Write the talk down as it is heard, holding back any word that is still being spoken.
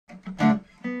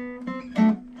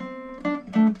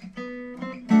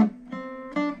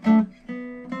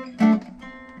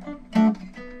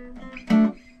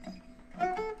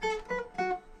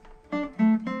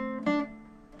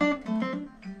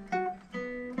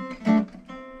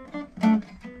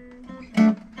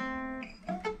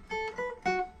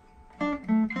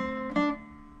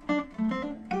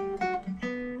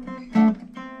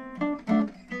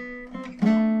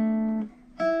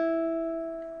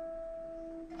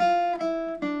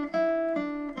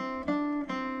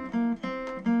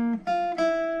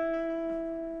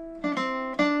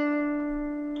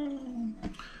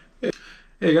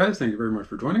Hey guys, thank you very much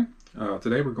for joining.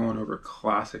 Today we're going over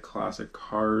classic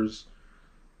cars,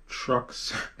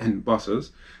 trucks, and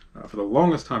buses. For the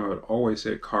longest time I would always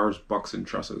say cars, bucks, and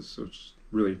trusses, which is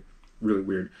really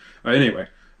weird.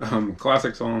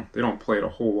 Classic song, they don't play it a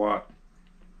whole lot.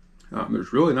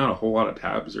 There's really not a whole lot of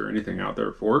tabs or anything out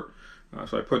there for it.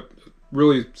 So I put a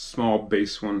really small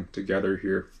base one together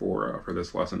here for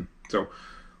this lesson. So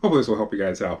hopefully this will help you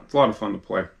guys out. It's a lot of fun to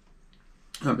play.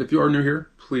 If you are new here,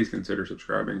 please consider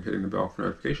subscribing, hitting the bell for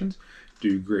notifications.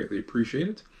 Do greatly appreciate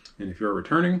it. And if you're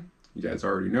returning, you guys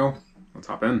already know. Let's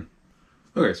hop in.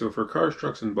 Okay, so for cars,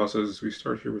 trucks, and buses, we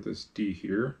start here with this D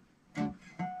here.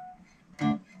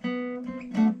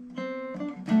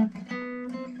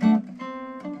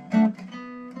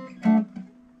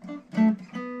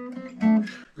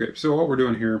 Okay, so what we're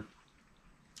doing here,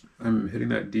 I'm hitting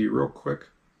that D real quick.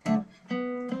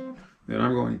 Then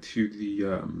I'm going to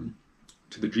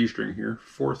the G string here,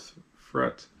 4th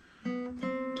fret to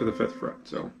the 5th fret.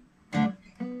 So then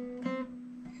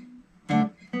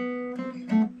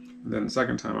the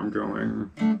second time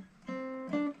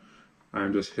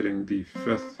I'm just hitting the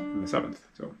 5th and the 7th.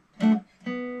 So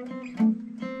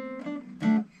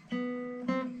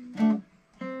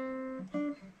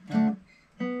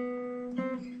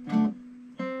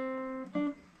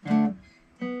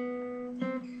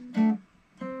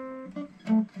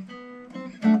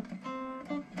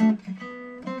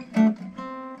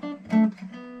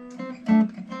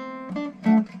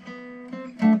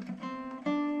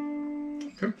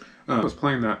I was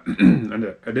playing that,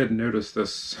 and I did notice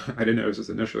this. I didn't notice this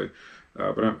initially,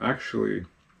 but I'm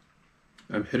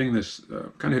hitting this,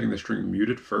 kind of hitting the string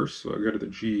muted first. So I go to the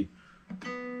G.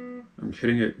 I'm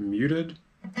hitting it muted,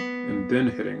 and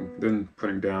then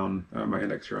putting down my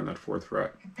index here on that 4th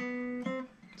fret.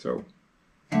 So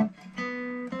I'm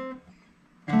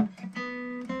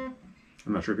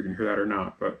not sure if you can hear that or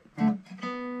not, but.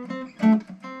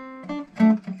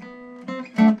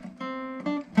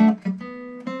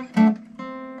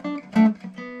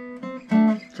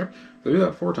 So do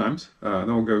that 4 times, then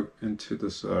we'll go into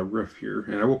this riff here,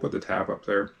 and I will put the tab up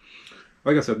there.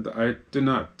 Like I said, I did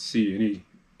not see any,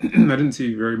 I didn't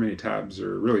see very many tabs,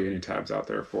 or really any tabs out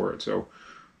there for it, so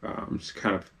I'm just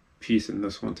kind of piecing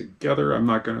this one together. I'm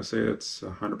not going to say it's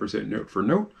 100% note for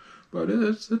note, but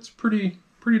it's pretty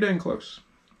dang close.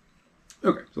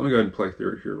 Okay, so let me go ahead and play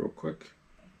through it here real quick.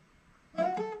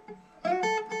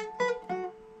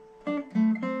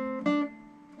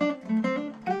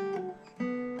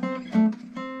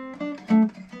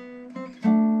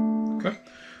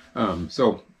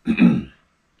 So in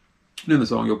the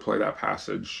song, you'll play that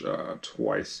passage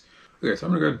twice. Okay, so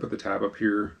I'm going to go ahead and put the tab up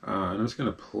here, and I'm just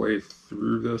going to play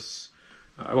through this.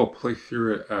 I will play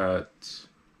through it at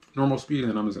normal speed, and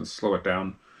then I'm just going to slow it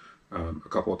down a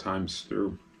couple of times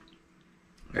through.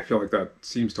 I feel like that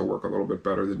seems to work a little bit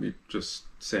better than me just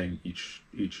saying each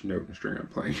note and string I'm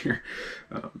playing here.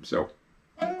 So.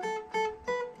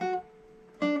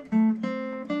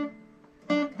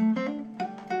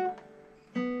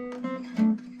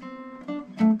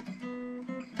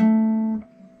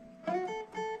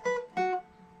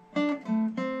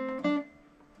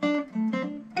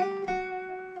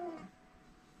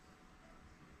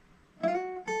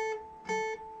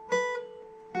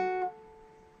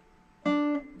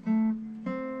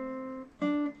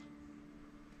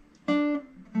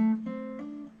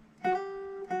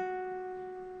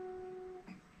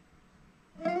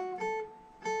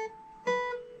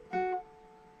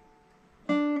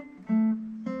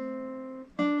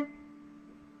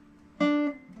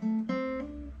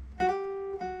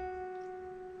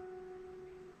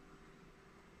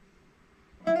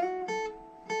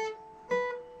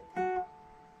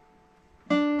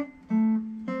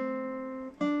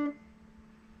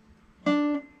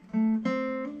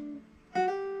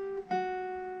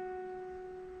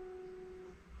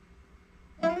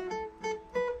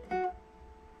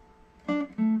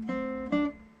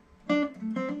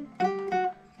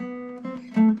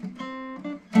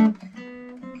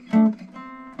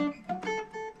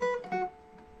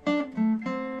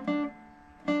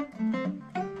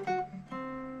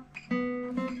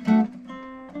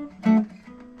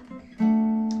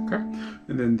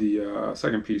 And then the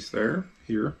second piece here.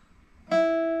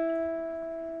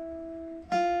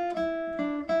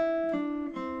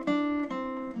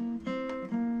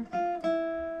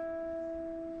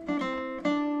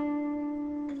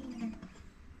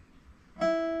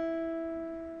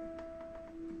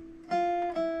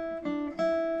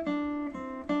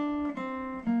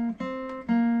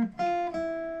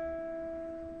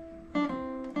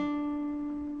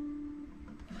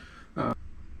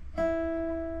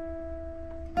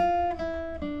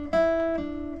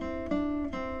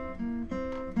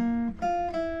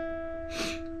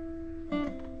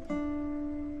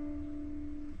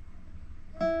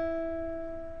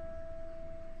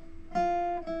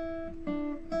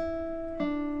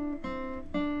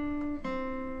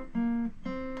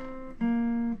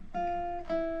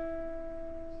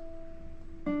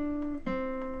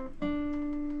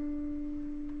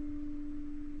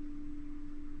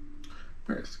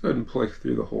 let's go ahead and play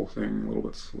through the whole thing a little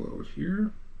bit slow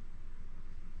here.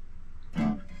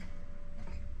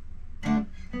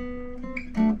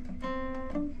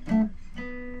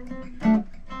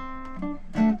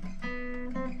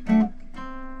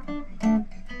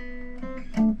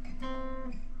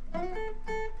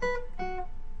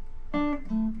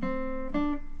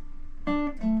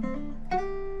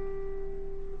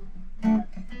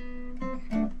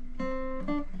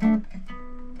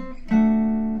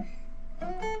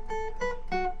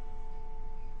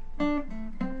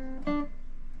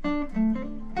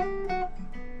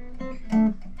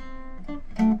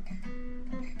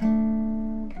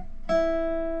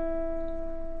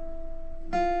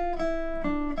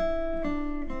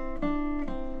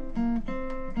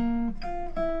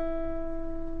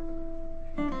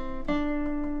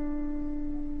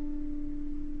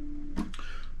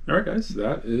 Alright guys,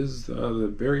 that is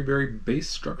the very, very base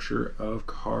structure of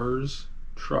cars,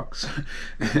 trucks,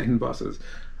 and buses.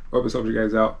 Hope this helped you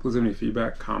guys out. Please leave any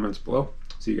feedback, comments below.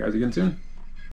 See you guys again soon.